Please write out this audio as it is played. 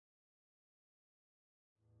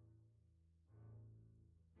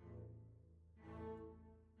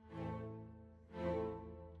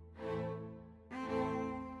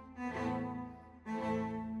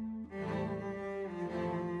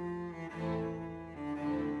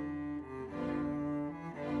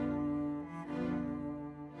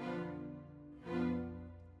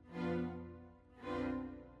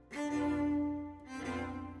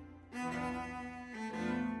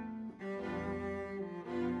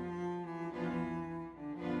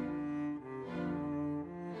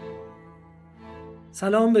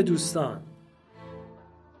سلام به دوستان.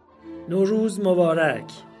 نوروز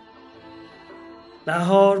مبارک،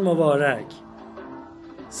 بهار مبارک،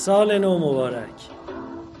 سال نو مبارک.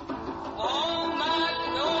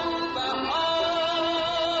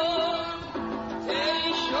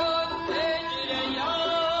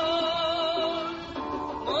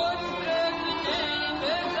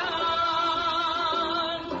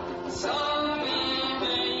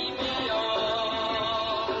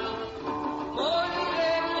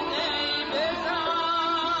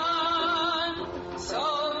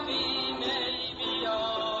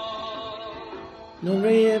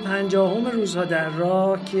 نمره 50 روزها در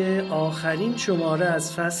راه که آخرین شماره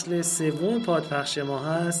از فصل 3 پادپخش ما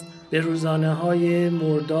هست به روزانه‌های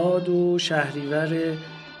مرداد و شهریور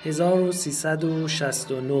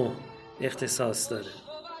 1369 اختصاص داره.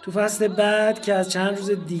 تو فصل بعد که از چند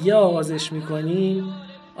روز دیگه آغازش میکنیم،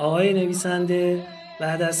 آقای نویسنده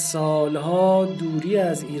بعد از سالها دوری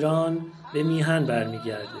از ایران به میهن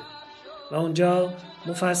برمیگرده و اونجا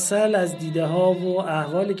مفصل از دیده ها و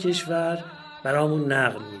احوال کشور برامون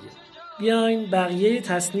نقل میگه. بیاین بقیه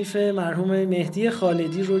تصنیف مرحوم مهدی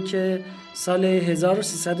خالدی رو که سال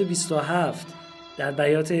 1327 در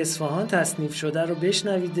بیات اصفهان تصنیف شده رو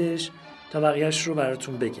بشنویدش تا بقیهش رو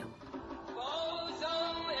براتون بگم.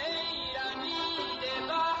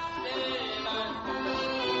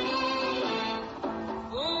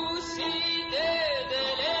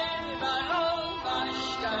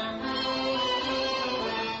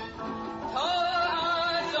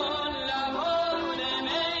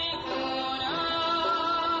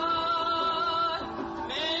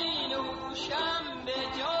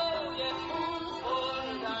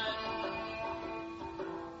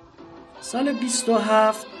 سال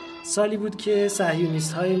 27 سالی بود که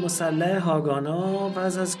صهیونیست‌های مسلح هاگانا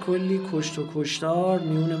پس از کلی کشت و کشتار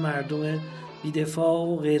میون مردم بی‌دفاع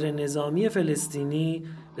و غیر نظامی فلسطینی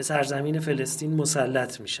به سرزمین فلسطین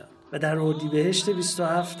مسلط میشن و در اردیبهشت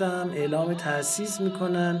 27 هم اعلام تأسیس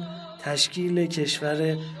میکنن تشکیل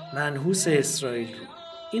کشور منحوس اسرائیل رو.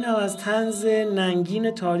 این هم از طنز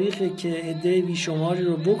ننگین تاریخی که عده بیشماری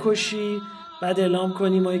رو بکشی بعد اعلام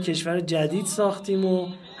کنیم ما یک کشور جدید ساختیم و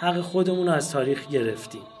حق خودمون رو از تاریخ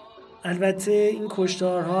گرفتیم. البته این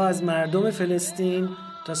کشتارها از مردم فلسطین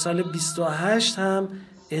تا سال 28 هم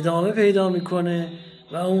ادامه پیدا میکنه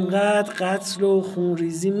و اونقدر قتل و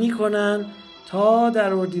خونریزی میکنن تا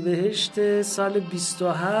در اردیبهشت سال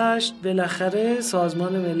 28 بالاخره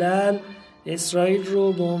سازمان ملل اسرائیل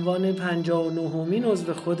رو به عنوان 59مین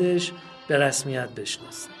عضو خودش به رسمیت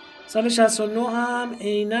بشناسه. سال 69 هم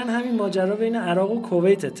عیناً همین ماجرا بین عراق و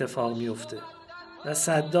کویت اتفاق میفته و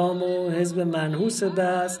صدام و حزب منحوس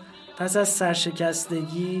بس پس از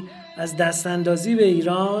سرشکستگی از دستاندازی به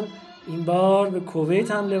ایران این بار به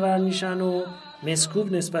کویت حمله ور میشن و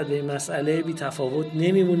مسکوب نسبت به این مسئله بی تفاوت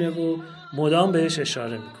نمیمونه و مدام بهش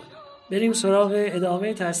اشاره میکنه. بریم سراغ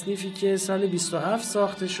ادامه تصنیفی که سال 27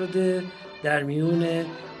 ساخته شده در میون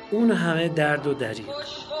اون همه درد و دریغ.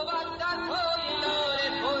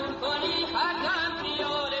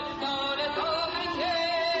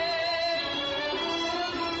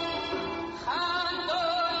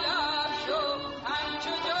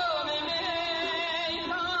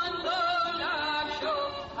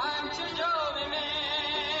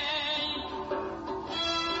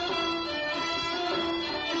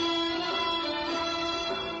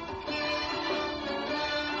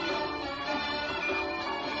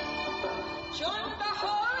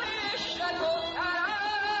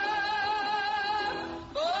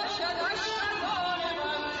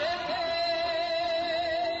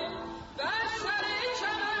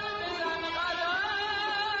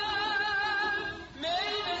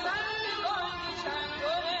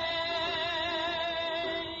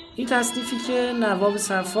 این تصنیفی که نواب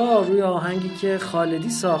صفا روی آهنگی که خالدی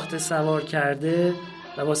ساخته سوار کرده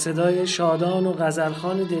و با صدای شادان و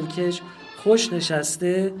غزلخوان دلکش خوش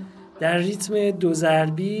نشسته در ریتم دو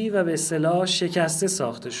ضربی و به اصطلاح شکسته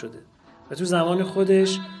ساخته شده و تو زمان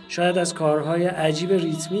خودش شاید از کارهای عجیب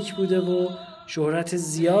ریتمیک بوده و شهرت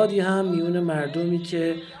زیادی هم میون مردمی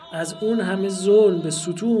که از اون همه ظلم به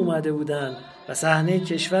سطوح اومده بودن و صحنه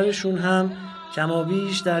کشورشون هم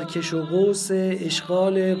کمابیش در کش و قوس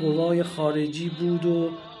اشغال قوای خارجی بود و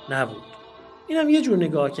نبود. این هم یه جور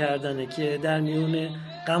نگاه کردنه که در میون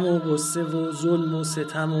غم و غصه و ظلم و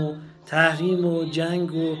ستم و تحریم و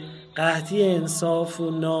جنگ و قحطی انصاف و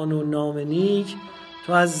نان و نام نیک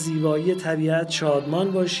تو از زیبایی طبیعت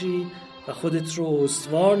شادمان باشی و خودت رو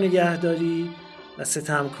استوار نگه داری و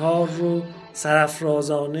ستمکار رو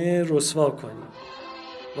سرافرازانه رسوا کنی.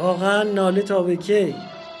 واقعا ناله تا به کی؟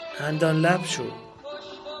 خندان لب شد.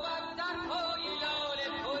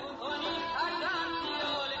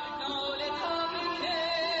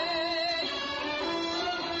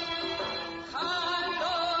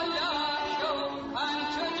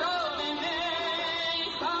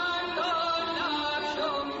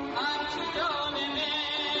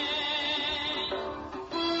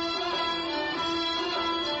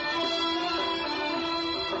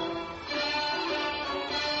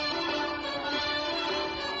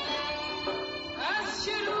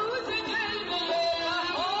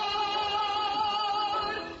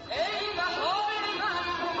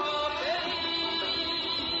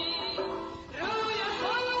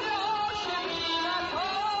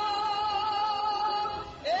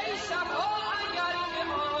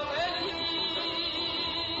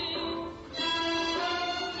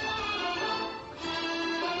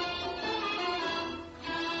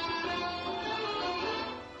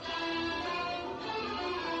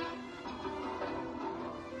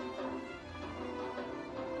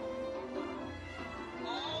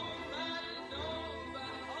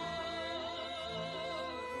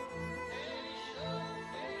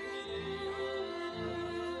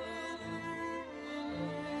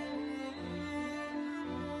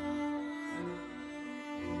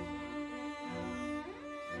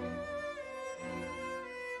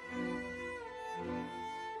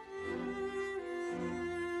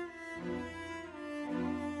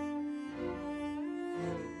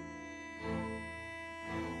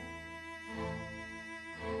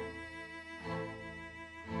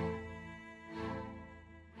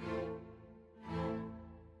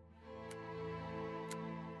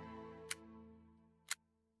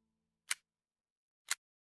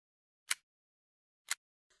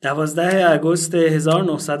 12 آگوست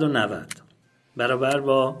 1990 برابر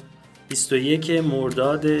با 21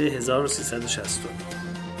 مرداد 1369.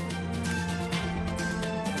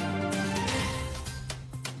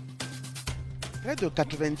 Près de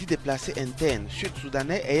 90 déplacés internes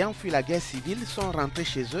sud-soudanais ayant fui la guerre civile sont rentrés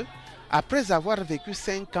chez eux après avoir vécu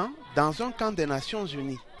 5 ans dans un camp des Nations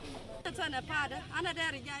Unies.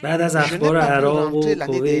 بعد از اخبار عراق و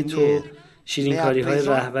کویت و شیرینکاری‌های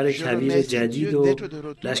رهبر کبیر جدید و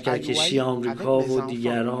لشکرکشی آمریکا و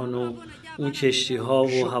دیگران و اون کشتی‌ها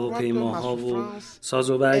و هواپیماها و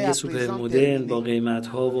سازوبرگ سوپر مدرن با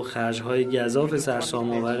قیمت‌ها و خرج‌های گزاف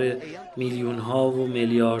سرسام‌آور میلیون‌ها و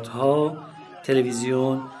میلیاردها،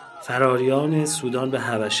 تلویزیون فراریان سودان به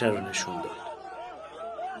حبشه رو نشون داد.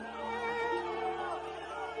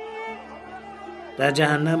 در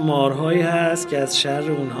جهنم مارهایی هست که از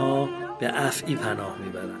شر اونها به افعی پناه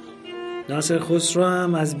میبرن. ناصر خسرو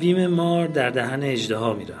هم از بیم مار در دهن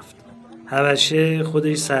اژدها میرفت. حبشه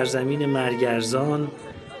خودش سرزمین مرگرزان،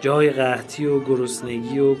 جای قحطی و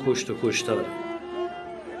گرسنگی و کشت و کشتاره.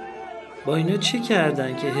 با اینا چه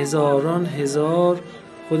کردن که هزاران هزار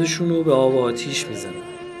خودشونو به آب و آتیش میزنن،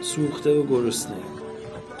 سوخته و گرسنه؟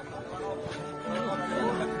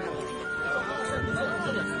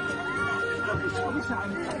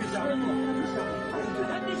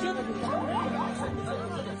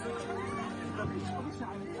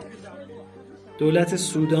 دولت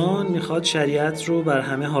سودان میخواد شریعت رو بر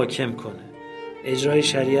همه حاکم کنه. اجرای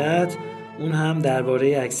شریعت، اون هم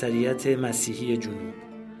درباره اکثریت مسیحی جنوب.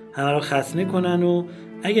 همه رو ختنه کنن و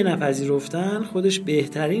اگه نپذیرفتن خودش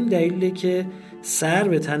بهترین دلیله که سر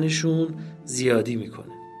به تنشون زیادی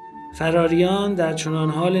میکنه. فراریان در چنان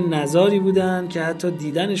حال نزاری بودن که حتی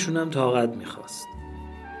دیدنشون هم طاقت میخواست.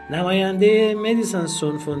 نماینده مدیسن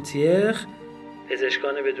سون فونتیخ،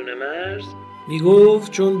 پزشکان بدون مرز،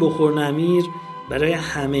 میگفت چون بخور نمیر برای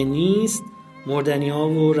همه نیست، مردنی ها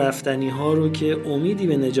و رفتنی ها رو که امیدی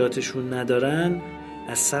به نجاتشون ندارن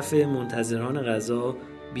از صف منتظران غذا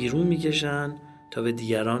بیرون میکشن تا به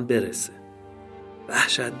دیگران برسه.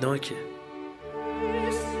 وحشتناکه.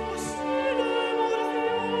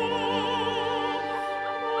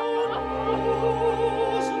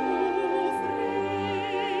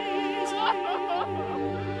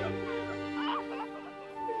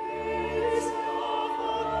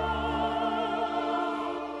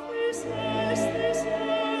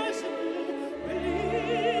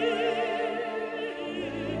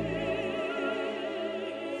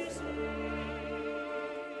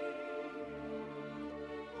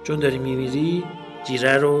 چون داری میمیری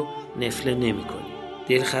جیره رو نفله نمی کنی.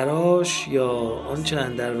 دلخراش یا آنچه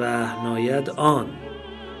اندر وحی ناید آن،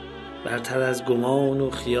 برتر از گمان و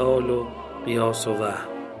خیال و قیاس و وهم.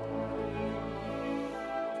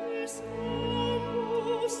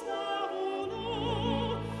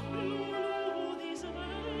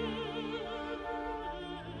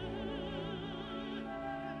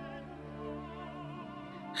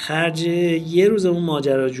 خرج یه روز اون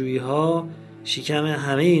ماجراجویی ها شکم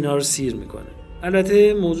همه اینا رو سیر میکنه.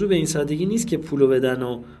 البته موضوع به این سادگی نیست که پولو بدن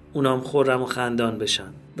و اونام خرم و خندان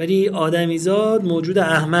بشن، ولی آدمیزاد موجود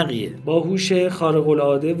احمقیه با هوش خارق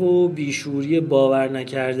العاده و بیشوری باور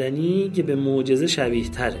نکردنی که به معجزه شبیه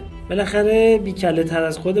تره. بالاخره بیکله تر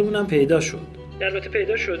از خودمونم پیدا شد. البته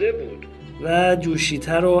پیدا شده بود و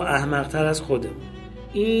جوشیتر و احمقتر از خودمون.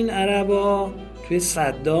 این عربا توی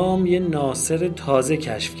صدام یه ناصر تازه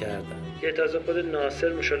کشف کردن که تازه خود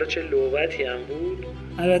ناصر مشالله چه لعبتی هم بود.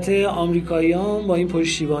 البته آمریکایی‌ها با این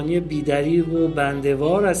پشتیبانی بی‌دریغ و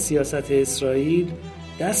بنده‌وار از سیاست اسرائیل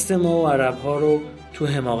دست ما و عرب‌ها رو تو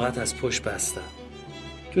حماقت از پشت بستن.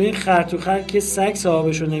 تو این خرطوخر که سگ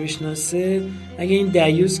صاحبشو نمیشناسه، اگه این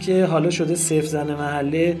دیوس که حالا شده صفر زن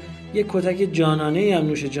محله یه کتک جانانه هم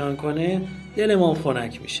نوش جان کنه، دل ما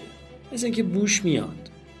خنک میشه، مثل اینکه بوش میاد.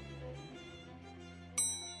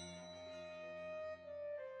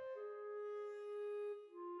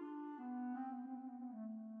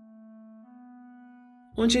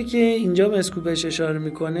 اونچه که اینجا مسکوبش اشاره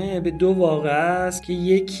میکنه به دو واقعه است که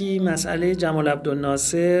یکی مسئله جمال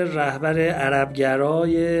عبدالناصر رهبر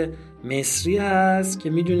عربگرای مصری هست که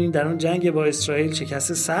میدونین در اون جنگ با اسرائیل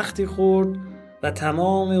شکست سختی خورد و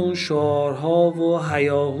تمام اون شعارها و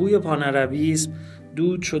هیاهوی پانعربیسم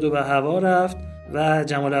دود شد و به هوا رفت و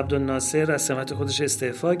جمال عبدالناصر از سمت خودش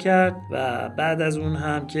استعفا کرد و بعد از اون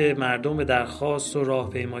هم که مردم به درخواست و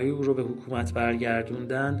راهپیمایی او رو به حکومت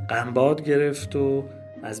برگردوندن غمباد گرفت و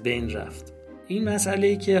از بین رفت. این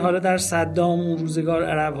مسئله‌ای که حالا در صدام اون روزگار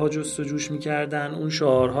عرب‌ها جستجوش می‌کردن، اون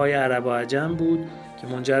شعارهای عرب و عجم بود که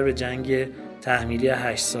منجر به جنگ تحمیلی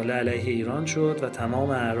 8 ساله علیه ایران شد و تمام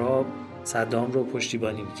اعراب صدام رو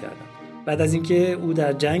پشتیبانی می‌کردن. بعد از اینکه او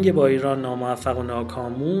در جنگ با ایران ناموفق و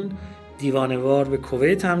ناکام موند، دیوانه‌وار به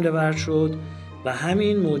کویت حمله ور شد و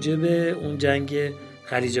همین موجب اون جنگ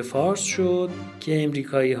خلیج فارس شد که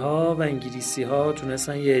امریکایی‌ها و انگلیسی‌ها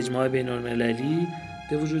تونستن یه اجماع بین‌المللی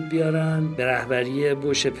به وجود بیارن به رهبری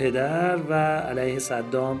بوش پدر و علیه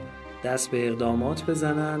صدام دست به اقدامات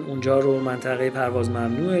بزنن، اونجا رو منطقه پرواز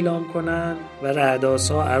ممنوع اعلام کنن و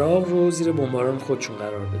رعدآسا عراق رو زیر بمباران خودشون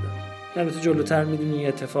قرار بدن. البته جلوتر می‌دونیم یه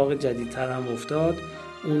اتفاق جدیدتر هم افتاد.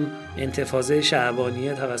 اون انتفاضه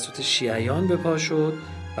شعبانیه توسط شیعیان به پا شد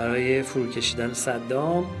برای فروکشیدن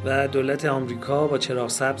صدام و دولت آمریکا با چراغ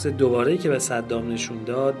سبز دوباره‌ای که به صدام نشون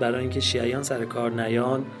داد برای اینکه شیعیان سر کار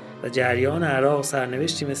نیان و جریان عراق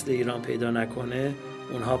سرنوشتی مثل ایران پیدا نکنه،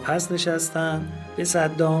 اونها پس نشستن. به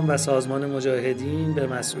صدام و سازمان مجاهدین به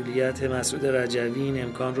مسئولیت مسعود رجوی این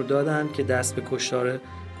امکان رو دادن که دست به کشتار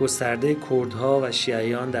گسترده کردها و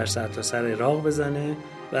شیعیان در سرتاسر عراق بزنه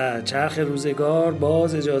و چرخ روزگار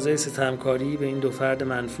باز اجازه ستمکاری به این دو فرد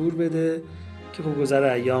منفور بده که خب گذر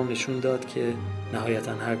ایام نشون داد که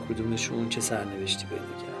نهایتاً هر کدومشون چه سرنوشتی پیدا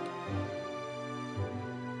کرد.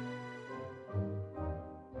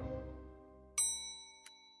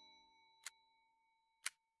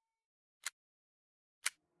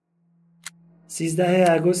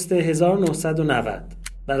 سیزده اگوست 1990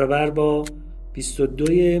 برابر با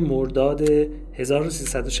 22 مرداد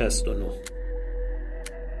 1369.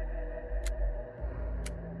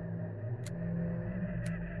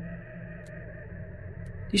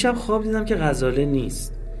 دیشب خواب دیدم که غزاله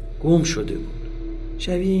نیست، گم شده بود.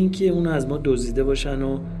 شبیه این که اونو از ما دزدیده باشن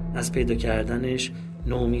و از پیدا کردنش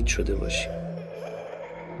ناامید شده باشیم.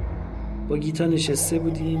 با گیتا نشسته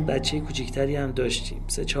بودیم، بچه کوچیکتری هم داشتیم،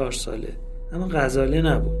 3-4 ساله، اما غزاله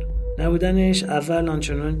نبود. نبودنش اول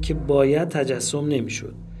آنچنان که باید تجسم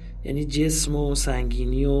نمیشد. یعنی جسم و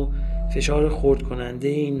سنگینی و فشار خرد کننده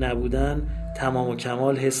این نبودن تمام و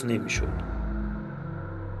کمال حس نمیشد.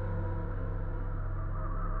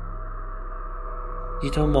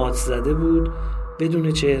 گیتا مات زده بود،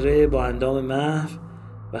 بدون چهره، با اندام محو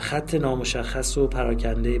و خط نامشخص و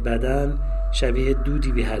پراکنده بدن شبیه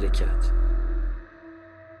دودی بی حرکت.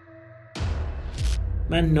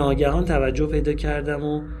 من ناگهان توجه پیدا کردم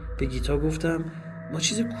و به گیتا گفتم ما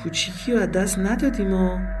چیز کوچیکی رو از دست ندادیم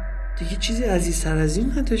و دیگه چیزی عزیزتر از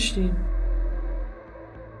این نداشتیم.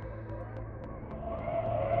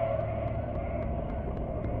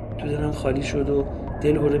 تو دلم خالی شد و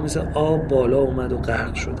دلهره مثل آب بالا اومد و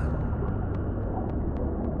غرق شدم.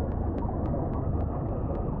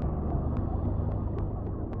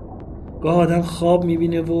 گاه آدم خواب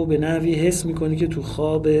میبینه و به نحوی حس میکنه که تو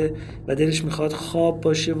خوابه و دلش میخواد خواب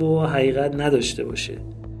باشه و حقیقت نداشته باشه،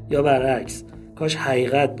 یا برعکس، کاش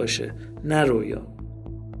حقیقت باشه نه رویا.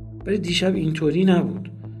 ولی دیشب اینطوری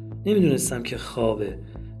نبود. نمیدونستم که خوابه،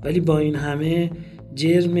 ولی با این همه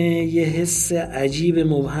جرم یه حس عجیب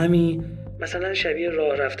مبهمی، مثلا شبیه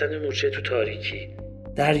راه رفتن مورچه تو تاریکی،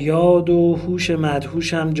 در یاد و هوش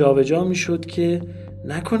مدهوشم جابجا میشد که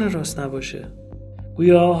نکنه راست نباشه.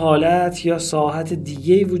 گویا حالت یا ساحت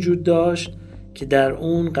دیگه‌ای وجود داشت که در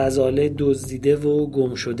اون غزاله دزدیده و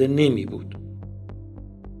گم شده نمی بود.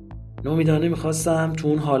 نومیدانه میخواستم تو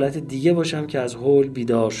اون حالت دیگه باشم که از هول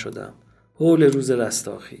بیدار شدم. هول روز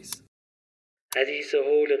رستاخیز. حدیث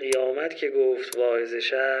هول قیامت که گفت واعظ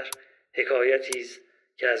شهر، حکایتیست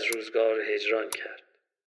که از روزگار هجران کرد.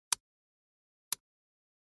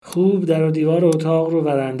 خوب در و دیوار اتاق رو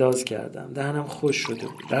ورانداز کردم. دهنم خوش شده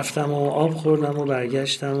بود. رفتم و آب خوردم و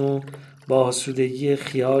برگشتم و با آسودگی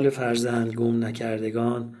خیال فرزند گم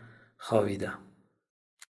نکردگان خوابیدم.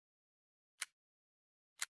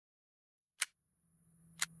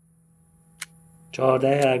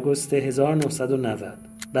 چهارده اگوست 1990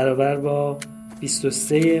 برابر با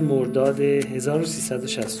 23 مرداد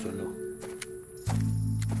 1369.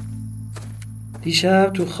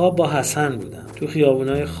 دیشب تو خواب با حسن بودم. تو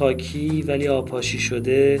خیابونای خاکی ولی آبپاشی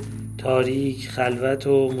شده، تاریک، خلوت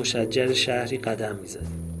و مشجر شهری قدم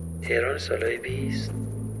می‌زدیم. تهران سالهای 20.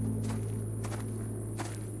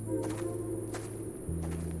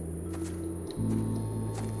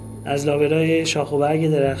 از لابلای شاخ و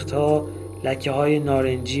برگ درخت‌ها لکه‌های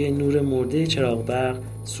نارنجی نور مرده چراغ برق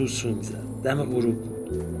سوسو می‌زد. دم غروب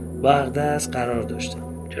بود. با اقدس قرار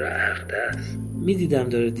داشتم. چرا اقدس؟ میدیدم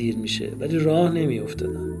داره دیر میشه ولی راه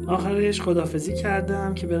نمیافتادم. آخرش خداحافظی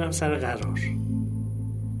کردم که برم سر قرار.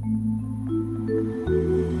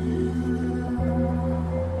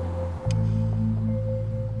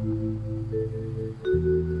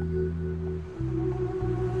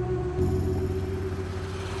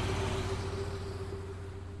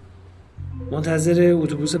 منتظر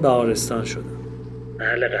اتوبوس بهارستان شدم.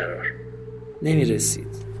 محل قرار نمیرسید.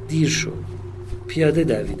 دیر شد. پیاده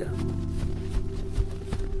دویدم.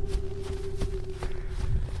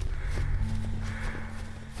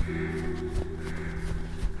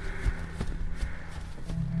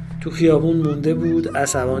 تو خیابون مونده بود،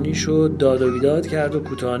 عصبانی شد، داد و بیداد کرد و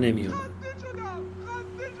کوتاه نمیومد.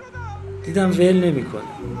 دیدم ول نمیکنه.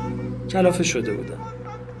 کلافه شده بودم.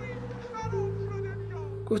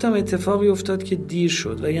 گفتم اتفاقی افتاد که دیر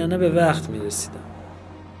شد و یعنی به وقت میرسیدم.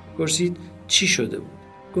 پرسید چی شده بود؟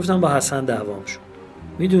 گفتم با حسن دعوام شد.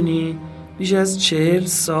 میدونی بیش از 40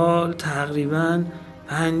 سال، تقریباً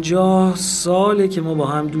 50 ساله که ما با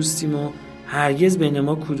هم دوستیم و هرگز بین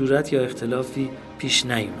ما کدورت یا اختلافی پیش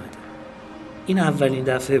نیومده. این اولین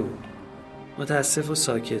دفعه بود. متاسف و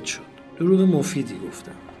ساکت شد. دروغ مفیدی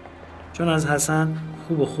گفتم، چون از حسن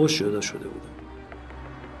خوب و خوش جدا شده بودم.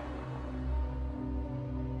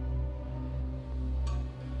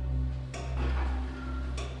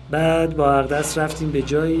 بعد با اقدس رفتیم به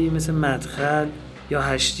جایی مثل مدخل یا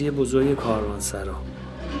هشتی بزرگ کاروانسرا،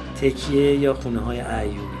 تکیه یا خونه های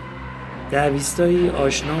عیونی. 10-20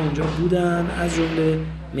 آشنا اونجا بودن، از جمله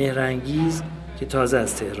مهرانگیز که تازه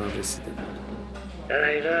از تهران رسیده بود. در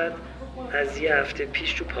حقیقت از یه هفته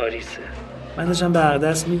پیش تو پاریسه. من داشتم به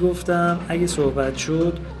اقدس میگفتم اگه صحبت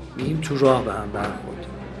شد میگیم تو راه به هم برخورد.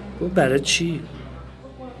 گفت برای چی؟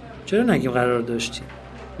 چرا نگیم قرار داشتیم؟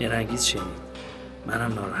 مهرانگیز شنید.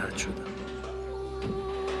 منم ناراحت شدم.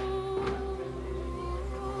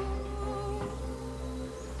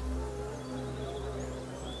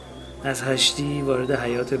 از هشتی وارد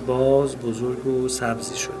حیات باز، بزرگ و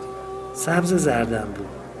سبزی شدیم. سبز زردم بود،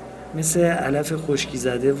 مثل علف خشکی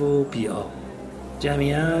زده و بی آب.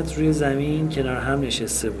 جمعیت روی زمین کنار هم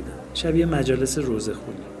نشسته بودن، شبیه مجالس روزه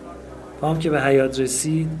خونی. پام که به حیات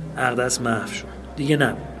رسید اقدس محو شد. دیگه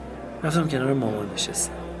نبود. رفتم کنار مامان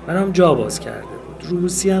نشستم. برام جا باز کرده بود.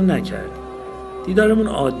 روبوسی هم نکردیم. دیدارمون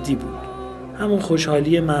عادی بود. همون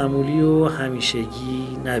خوشحالی معمولی و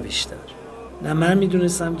همیشگی، نه بیشتر. نه من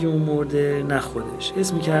میدونستم که اون مرده، نه خودش.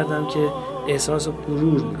 حس میکردم که احساس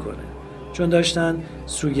غرور میکنه، چون داشتن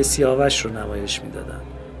سوگ سیاوش رو نمایش میدادن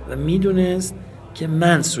و میدونست که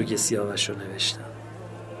من سوگ سیاوش رو نوشتم.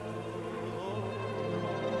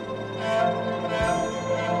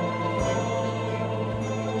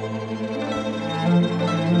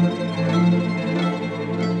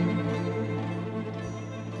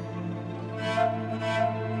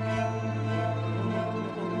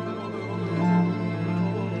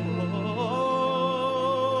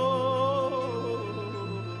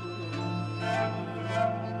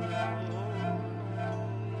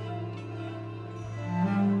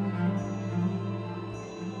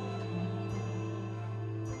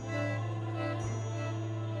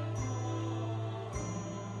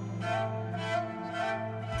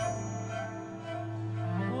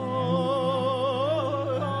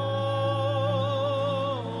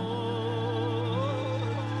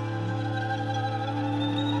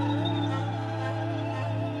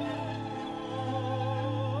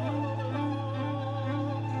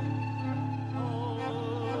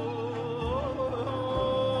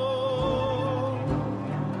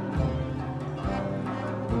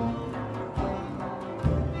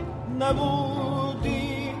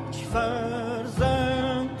 نبودی که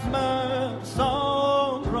فرزند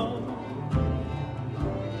مرسان را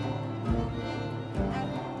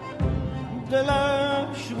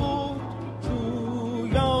دلش بود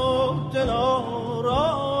جویا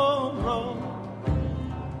دلارام را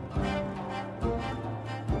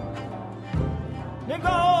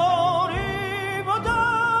نگاری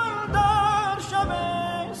بودن در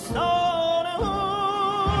شبستان او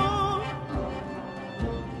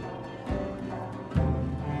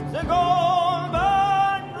زگل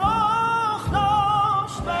بر رخ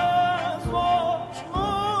داشت از واجمون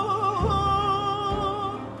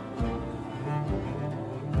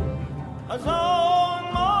از آن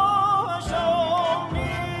ماهش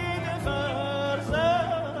امید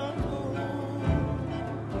فرزند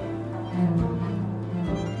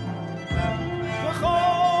که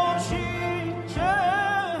خورشید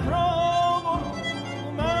چهره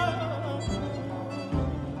برومد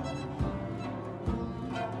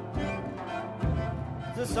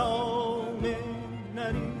ز سام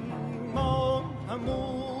نریمان همو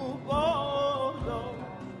بالا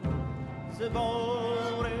ز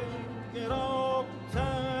بار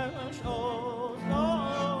گرانتش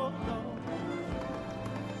آزاد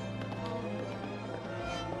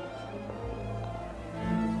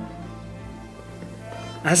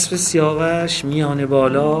اسب سیاوش میانه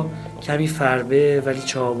بالا، کمی فربه ولی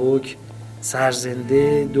چابک،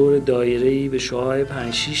 سرزنده دور دایره‌ای به شعاع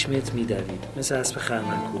 5-6 متر می‌دوید، مثل اسب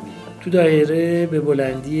خرمنکوبی. تو دایره به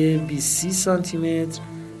بلندی 20-30 سانتی متر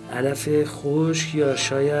علف خشک یا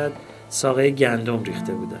شاید ساقه گندم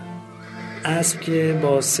ریخته بودن. اسب که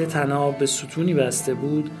با 3 طناب به ستونی بسته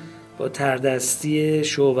بود با تردستی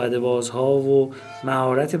شعبده‌بازها و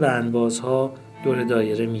مهارت بندبازها دور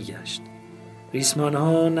دایره میگشت.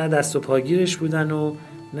 ریسمانها نه دست و پاگیرش بودن و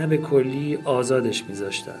نه به کلی آزادش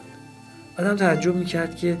میذاشتن. آدم تعجب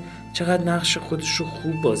میکرد که چقدر نقش خودش رو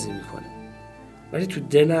خوب بازی میکنه. ولی تو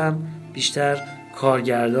دلم بیشتر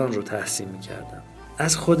کارگردان رو تحسین میکردم.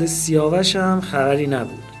 از خود سیاوش هم خبری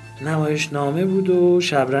نبود. نمایش نامه بود و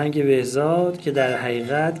شبرنگ بهزاد که در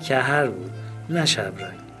حقیقت کهر بود، نه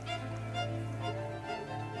شبرنگ.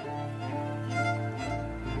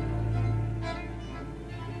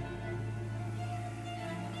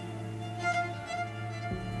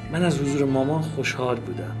 من از حضور مامان خوشحال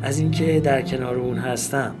بودم، از اینکه در کنار اون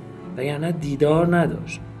هستم، وگرنه دیدار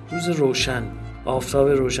نداشت. روز روشن، آفتاب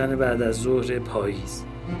روشن بعد از ظهر پاییز،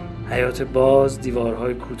 حیات باز،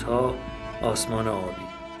 دیوارهای کوتاه، آسمان آبی.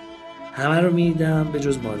 همه رو میدیدم به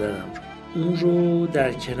جز مادرم رو. اون رو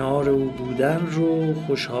در کنار او بودن رو،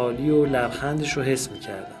 خوشحالی و لبخندش رو حس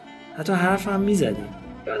میکردم. حتی حرف هم میزدیم،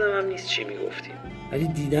 یادم هم نیست چی میگفتیم، ولی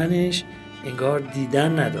دیدنش انگار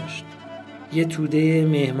دیدن نداشت. یه توده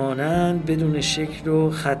مهمانند بدون شکل و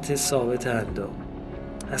خط ثابت اندام.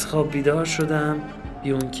 از خواب بیدار شدم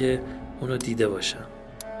بی اون که اونو دیده باشم.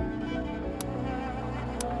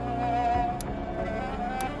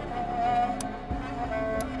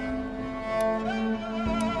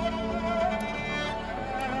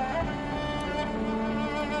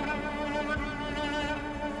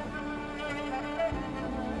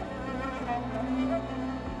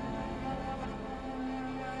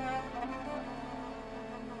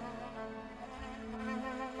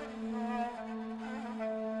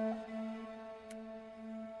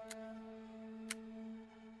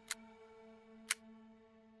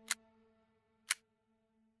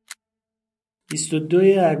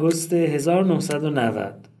 (22 آگوست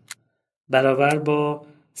 1990) برابر با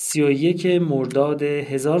 31 مرداد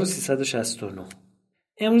 1369.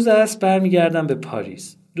 امروز عصر برمیگردم به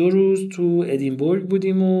پاریس. 2 روز تو ادینبورگ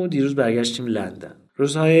بودیم و دیروز برگشتیم لندن.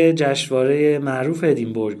 روزهای جشنواره معروف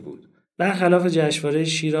ادینبورگ بود. برخلاف جشنواره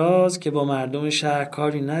شیراز که با مردم شهر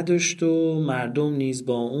کاری نداشت و مردم نیز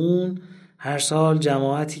با اون، هر سال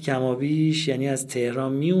جماعتی کمابیش یعنی از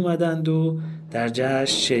تهران می اومدند و در جشن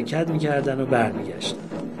شرکت میکردن و برمیگشتن.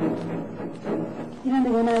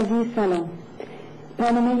 بینندگان عزیز سلام.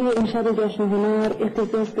 برنامه امشب جشن هنر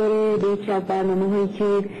اختصاص داره به یکی از برنامه‌هایی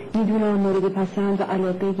که میدونم مورد پسند و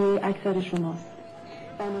علاقه اکثر شماست.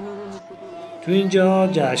 تو اینجا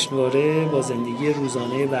جشنواره با زندگی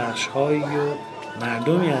روزانه بخش‌هایی و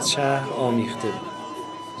مردمی از شهر آمیخته بود.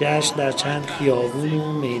 جشن در چند خیابون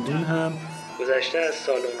و میدون هم گذشته از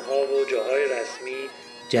سالن‌ها و جاهای رسمی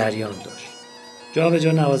جریان داشت. جا به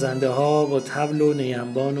جا نوازنده ها با طبل و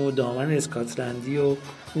نیمبان و دامن اسکاتلندی و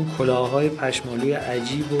اون کلاه‌های پشمالی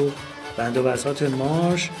عجیب و بند و بساط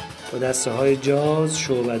مارش با دسته های جاز،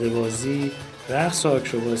 شعبده بازی، رقص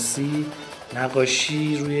آکروباسی،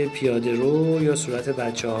 نقاشی روی پیاده رو یا صورت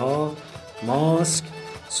بچه ها، ماسک،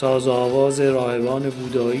 ساز و آواز راهبان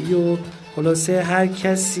بودایی و خلاصه هر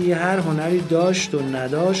کسی هر هنری داشت و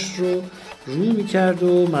نداشت رو میکرد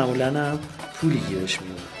و معمولاً هم پولی گیرش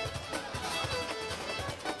میومد.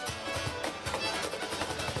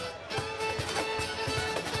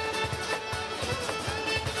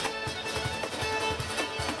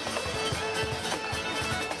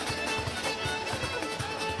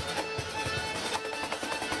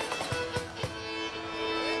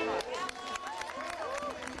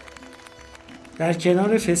 در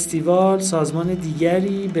کنار فستیوال سازمان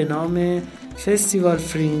دیگری به نام فستیوال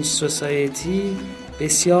فرینج سوسایتی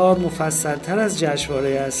بسیار مفصل‌تر از جشنواره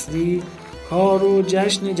اصلی کار و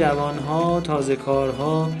جشن جوانها،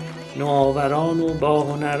 تازه‌کارها، نوآوران و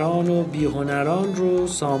باهنران و بیهنران رو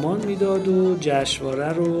سامان میداد و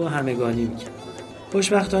جشنواره رو همگانی میکرد.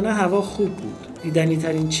 خوشبختانه هوا خوب بود. دیدنی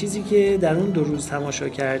ترین چیزی که در اون 2 روز تماشا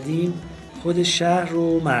کردیم خود شهر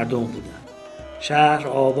و مردم بودن. شهر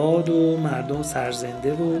آباد و مردم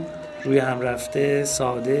سرزنده و روی هم رفته،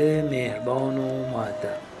 ساده، مهربان و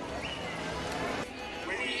مؤدب.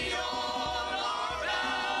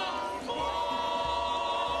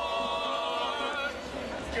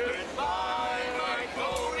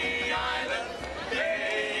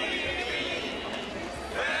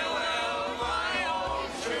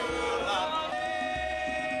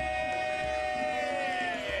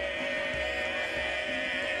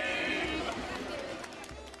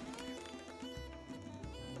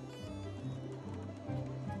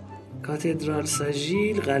 کاتدرال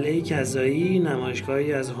ساژیل، قلعه کذایی،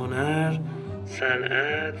 نمایشگاهی از هنر،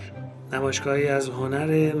 صنعت، نمایشگاهی از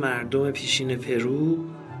هنر مردم پیشین پرو،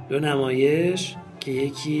 2 نمایش که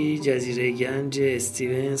یکی جزیره گنج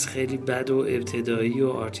استیونز خیلی بد و ابتدایی و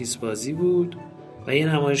آرتیست بازی بود و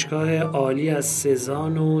یه نمایشگاه عالی از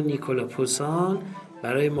سزان و نیکولا پوسان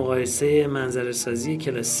برای مقایسه منظره‌سازی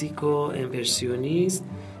کلاسیک و امپرسیونیست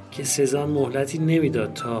که سزان مهلتی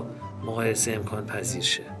نمیداد تا مقایسه امکان پذیر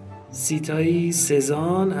شه. سیتایی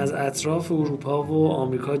سزان از اطراف اروپا و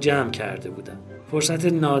آمریکا جمع کرده بودن. فرصت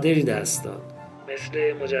نادری دست داد،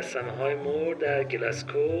 مثل مجسمه های مور در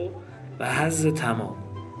گلاسکو و حظ تمام.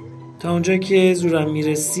 تا اونجا که زورم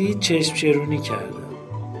میرسید چشم چرونی کردم.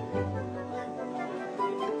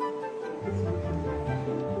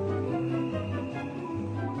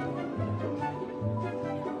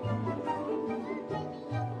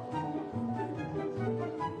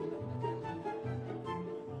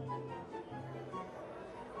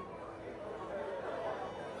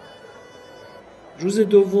 روز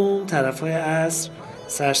دوم طرفای عصر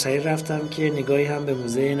سرسری رفتم که نگاهی هم به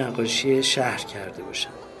موزه نقاشی شهر کرده باشم.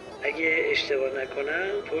 اگه اشتباه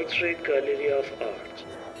نکنم پورتریت گالری آف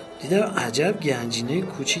آرت. دیدم عجب گنجینه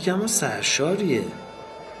کوچیک اما سرشاریه.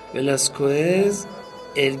 ولاسکوئز،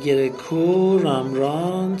 الگرکو،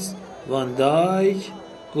 رامبرانت، وان دایک،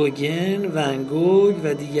 گوگن، ون گوگ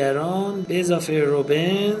و دیگران به اضافه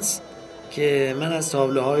روبنز که من از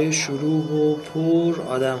تابلوهای شروع و پر،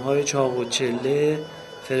 آدمهای چاق و چله،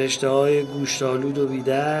 فرشته‌های گوشتالود و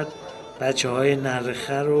بیدرد، بچه‌های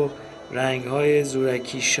نرخر و رنگ‌های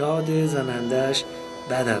زورکی شاد زنندش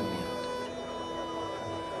بدم میاد.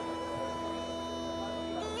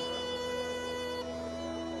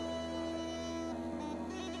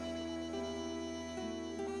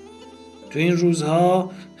 تو این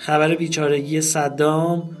روزها خبر بیچارگی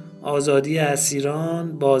صدام، آزادی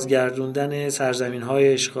اسیران، بازگردوندن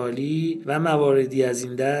سرزمین‌های اشغالی و مواردی از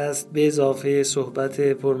این دست به اضافه صحبت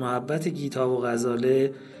پرمحبت گیتا و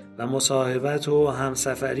غزاله و مصاحبت و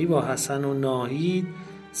همسفری با حسن و ناهید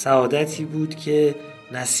سعادتی بود که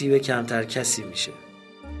نصیب کمتر کسی میشه.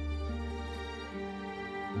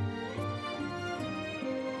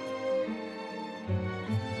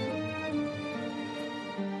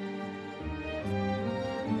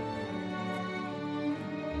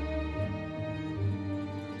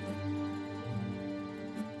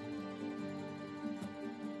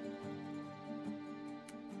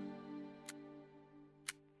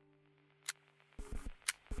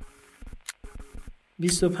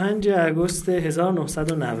 (25 آگوست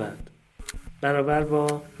 1990) برابر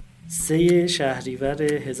با 3 شهریور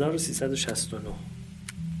 1369.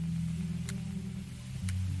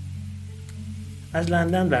 از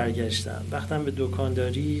لندن برگشتم. وقتم به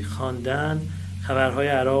دکانداری، خواندن، خبرهای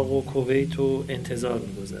عراق و کویت و انتظار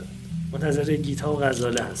می‌گذرد. منتظر گیتا و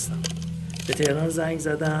غزاله هستم. به تهران زنگ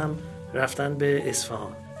زدم رفتن به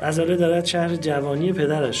اصفهان. غزاله دارد شهر جوانی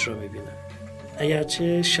پدرش رو می‌بیند.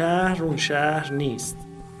 اگرچه شهر اون شهر نیست،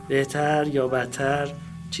 بهتر یا بدتر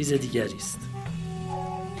چیز دیگری است.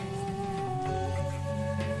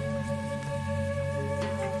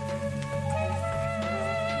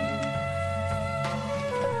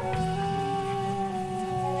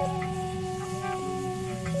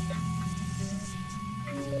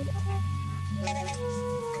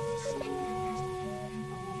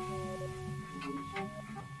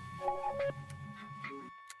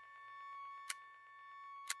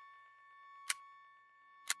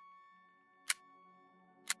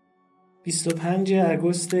 (25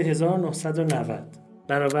 آگوست 1990)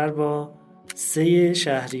 برابر با 3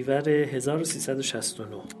 شهریور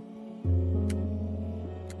 1369.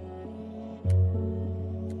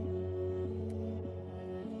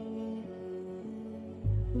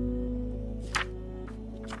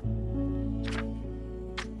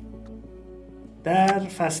 در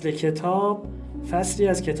فصل کتاب، فصلی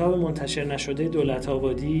از کتاب منتشر نشده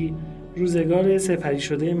دولت‌آبادی، روزگار سپری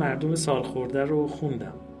شده مردم سالخورده رو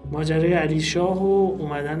خوندم. ماجرای علی شاه و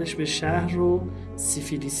اومدنش به شهر و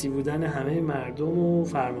سیفیلیسی بودن همه مردم و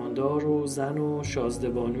فرماندار و زن و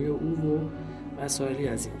شازده‌بانوی او و مسائلی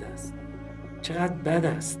از این دست. چقدر بد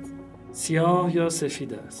است. سیاه یا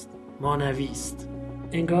سفید است. مانوی است.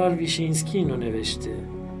 انگار ویشینسکی اینو نوشته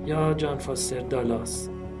یا جان فاستر دالاس.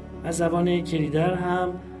 از زبان کلیدر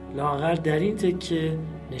هم لااقل در این تکه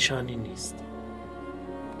نشانی نیست.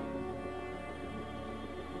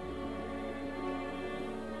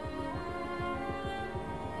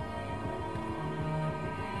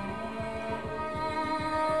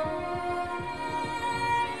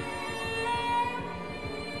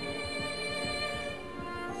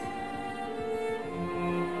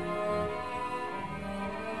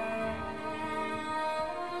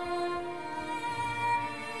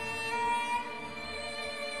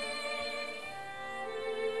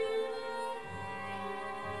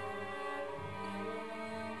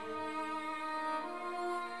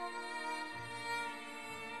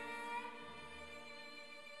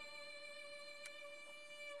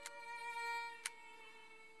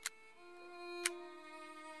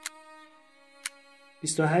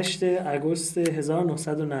 28 آگوست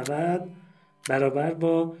 1990 برابر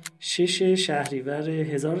با 6 شهریور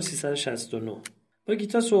 1369. با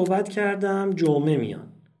گیتا صحبت کردم جمعه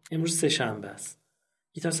میان. امروز سه‌شنبه است.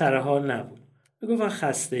 گیتا سر حال نبود. میگفت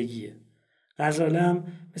خستگیه. غزالم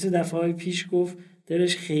مثل دفعه‌های پیش گفت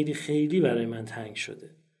دلش خیلی خیلی برای من تنگ شده.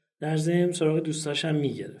 در ضمن سراغ دوستاشم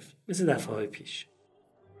میگرفت. مثل دفعه‌های پیش.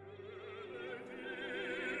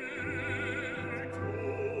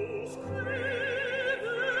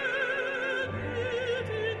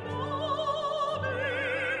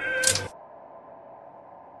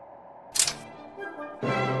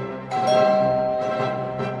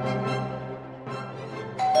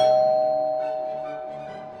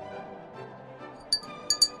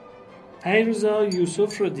 روزها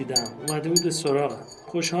یوسف رو دیدم. اومده بود به سراغم.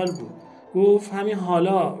 خوشحال بود. گفت همین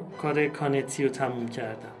حالا کار کانتی رو تموم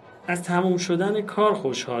کردم. از تموم شدن کار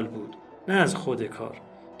خوشحال بود، نه از خود کار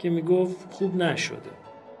که میگفت خوب نشده.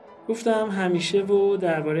 گفتم همیشه و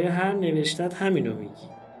درباره هر نوشتت همینو میگی.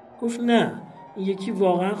 گفت نه، این یکی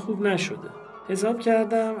واقعا خوب نشده. حساب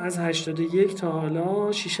کردم از 81 تا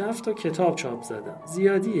حالا 6-7 تا کتاب چاپ زدم.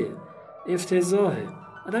 زیادیه. افتضاحه.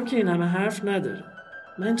 آدم که این همه حرف نداره.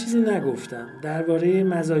 من چیزی نگفتم. درباره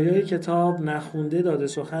مزایای کتاب نخونده داده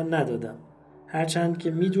سخن ندادم. هرچند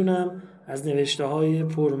که میدونم از نوشته‌های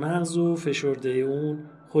پرمغز و فشرده اون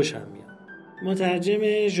خوشم میاد.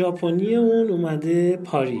 مترجم ژاپنی اون اومده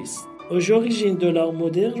پاریس. اوژوری دو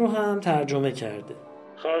مدرن رو هم ترجمه کرده.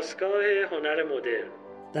 خاستگاه هنر مدرن.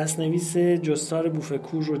 دستنویس جستار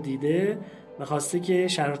بوفکور رو دیده و خواسته که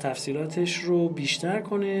شرح و تفصیلاتش رو بیشتر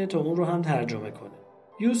کنه تا اون رو هم ترجمه کنه.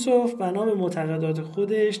 یوسف بنا به معتقدات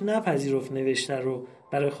خودش نپذیرفت نوشته رو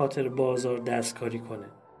برای خاطر بازار دستکاری کنه.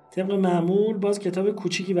 طبق معمول باز کتاب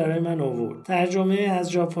کوچیکی برای من آورد. ترجمه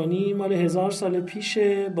از ژاپنی مال 1000 سال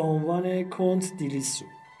پیشه با عنوان کنت دیلیسو.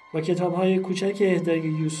 با کتاب‌های کوچک اهدای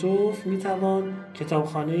یوسف میتوان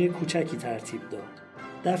کتابخانه کوچکی ترتیب داد.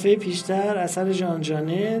 دفعه پیشتر اثر ژان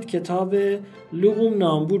ژانت کتاب لغوم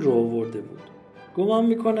نامبور رو آورده بود. گمان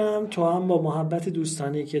میکنم تو هم با محبت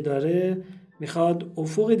دوستانه‌ای که داره میخواد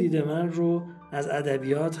افق دید من رو از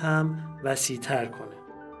ادبیات هم وسیع‌تر کنه.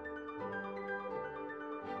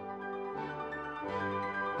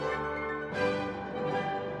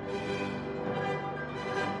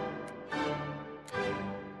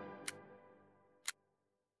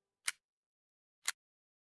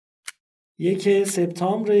 یک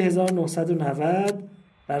سپتامبر 1990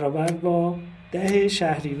 برابر با 10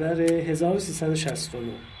 شهریور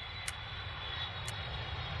 1369.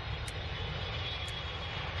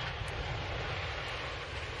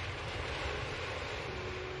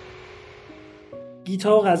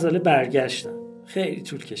 گیتا و غزاله برگشتن. خیلی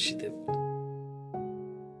طول کشیده بود.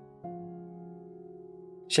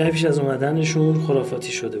 شب پیش از اومدنشون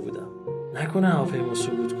خرافاتی شده بودم. نکنه هواپیما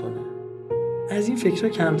سقوط کنه. از این فکرها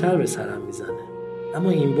کمتر به سرم میزنه. اما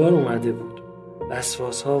این بار اومده بود.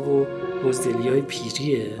 وسواس‌ها و بزدلی‌های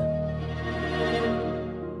پیریه.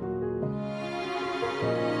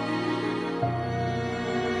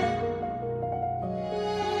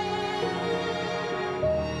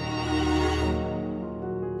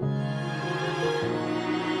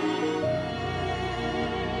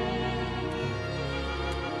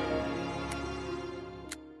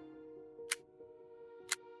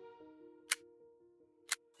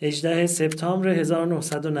 18 سپتامبر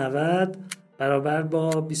 1990 برابر با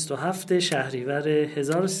 27 شهریور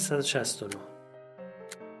 1369.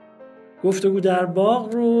 گفتگو در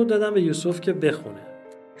باغ رو دادم به یوسف که بخونه.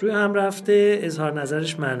 روی هم رفته اظهار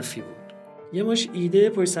نظرش منفی بود. یه مش ایده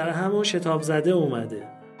پشت سر هم و شتاب زده اومده.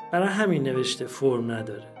 برای همین نوشته فرم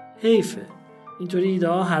نداره. حیفه. اینطوری ایده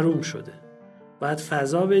ها حروم شده. باید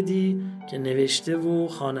فضا بدی که نوشته و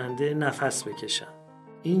خواننده نفس بکشن.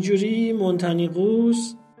 اینجوری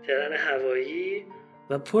مونتانیقوس، ترن هوایی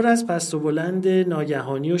و پر از پست و بلند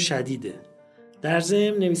ناگهانی و شدیده. در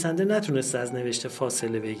ضمن نویسنده نتونسته از نوشته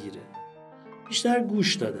فاصله بگیره. بیشتر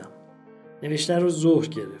گوش دادم. نوشته رو ظهر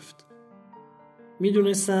گرفت.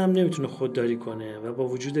 میدونستم نمیتونه خودداری کنه و با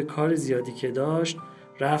وجود کار زیادی که داشت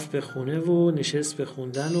رفت به خونه و نشست به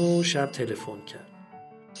خوندن و شب تلفن کرد.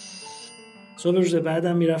 صبح روز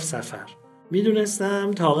بعدم میرفت سفر.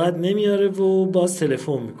 میدونستم طاقت نمیاره و باز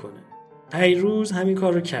تلفن میکنه. پیروز همین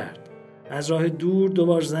کار رو کرد. از راه دور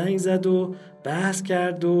دوبار زنگ زد و بحث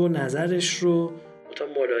کرد و نظرش رو تا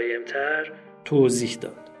ملایم‌تر توضیح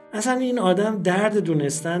داد. اصلا این آدم درد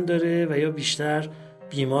دونستن داره و یا بیشتر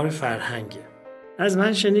بیمار فرهنگه. از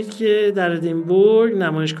من شنید که در ادینبورگ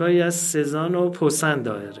نمایشگاهی از سزان و پوسن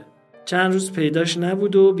دایره. چند روز پیداش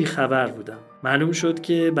نبود و بیخبر بودم. معلوم شد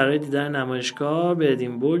که برای دیدن نمایشگاه به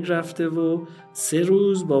ادینبورگ رفته و 3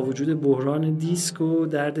 روز با وجود بحران دیسک و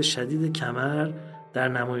درد شدید کمر در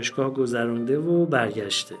نمایشگاه گذرونده و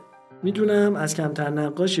برگشته. میدونم از کمتر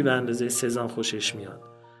نقاشی به اندازه سزان خوشش میاد،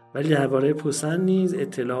 ولی درباره پوسن نیز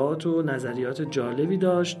اطلاعات و نظریات جالبی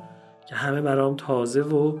داشت که همه برام تازه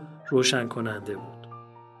و روشن کننده بود.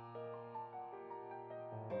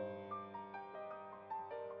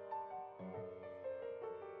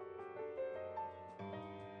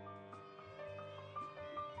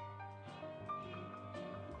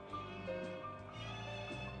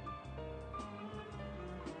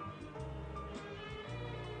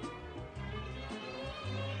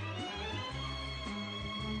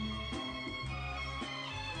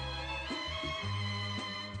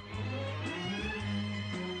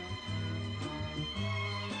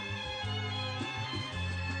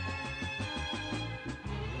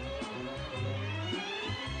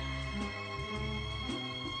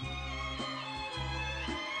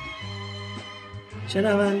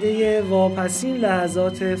 شنونده واپسین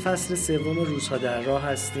لحظات فصل 3 روزها در راه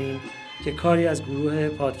هستیم که کاری از گروه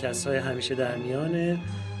پادکست های همیشه در میانه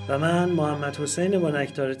و من محمد حسین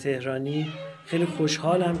بانکدار تهرانی خیلی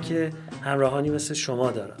خوشحالم که همراهانی مثل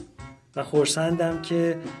شما دارم و خرسندم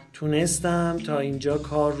که تونستم تا اینجا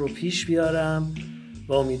کار رو پیش بیارم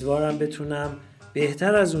و امیدوارم بتونم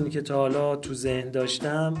بهتر از اونی که تا حالا تو ذهن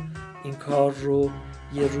داشتم این کار رو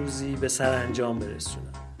یه روزی به سرانجام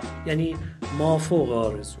برسونم، یعنی مافوق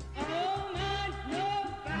آرزو.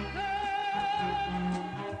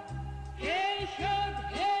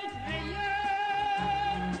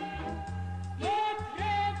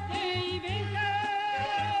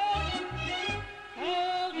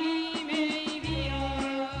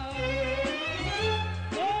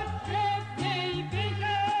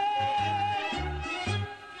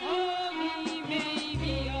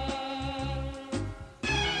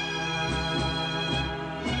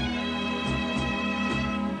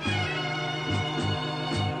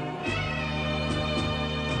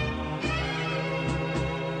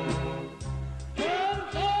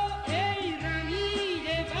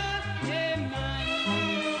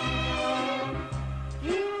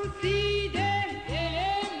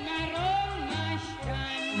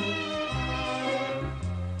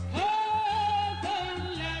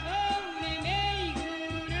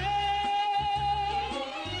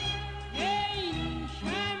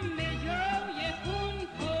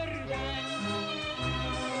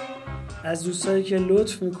 از دوستایی که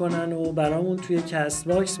لطف میکنن و برامون توی کست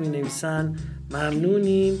باکس مینویسن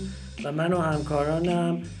ممنونیم و من و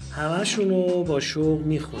همکارانم همشونو با شوق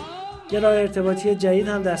میخونیم. یه راه ارتباطی جدید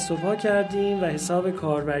هم دست و پا کردیم و حساب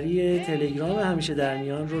کاربری تلگرام همیشه در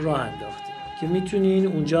میان رو راه انداختیم که میتونین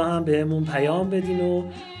اونجا هم بهمون پیام بدین و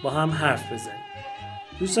با هم حرف بزنیم.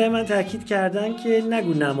 دوستای من تاکید کردن که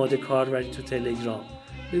نگو نماد کاربری تو تلگرام،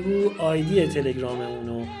 بگو آیدی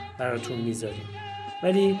تلگراممونو براتون میذاریم.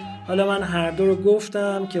 ولی حالا من هر دو رو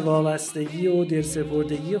گفتم که وابستگی و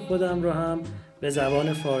دلسپردگی خودم رو هم به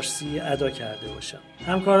زبان فارسی ادا کرده باشم.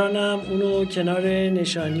 همکارانم اونو کنار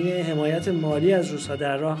نشانی حمایت مالی از روزها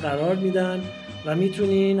در راه قرار میدن و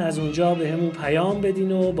میتونین از اونجا به همون پیام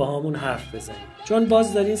بدین و با همون حرف بزنین. چون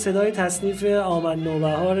باز دارین صدای تصنیف آمد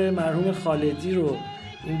نوبهار مرحوم خالدی رو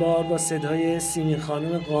این بار با صدای سیمین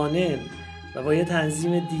خانم قانم و با یه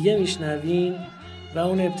تنظیم دیگه میشنوین و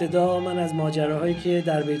اون ابتدا من از ماجراهایی که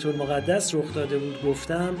در بیت المقدس رخ داده بود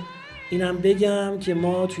گفتم، اینم بگم که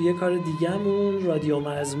ما توی یه کار دیگه‌مون رادیو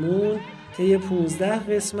مضمون طی 15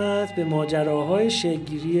 قسمت به ماجراهای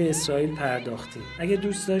شکل‌گیری اسرائیل پرداختیم. اگه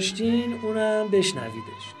دوست داشتین اونم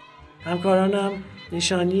بشنویدش. همکارانم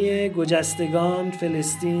نشانی گجستگان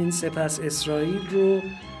فلسطین سپس اسرائیل رو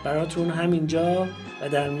براتون همینجا و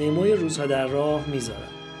در مموی روزها در راه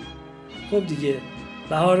میذارم. خب دیگه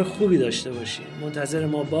بهار خوبی داشته باشیم. منتظر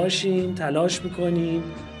ما باشیم، تلاش میکنیم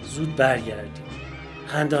زود برگردیم.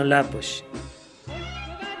 خندان لب باشیم.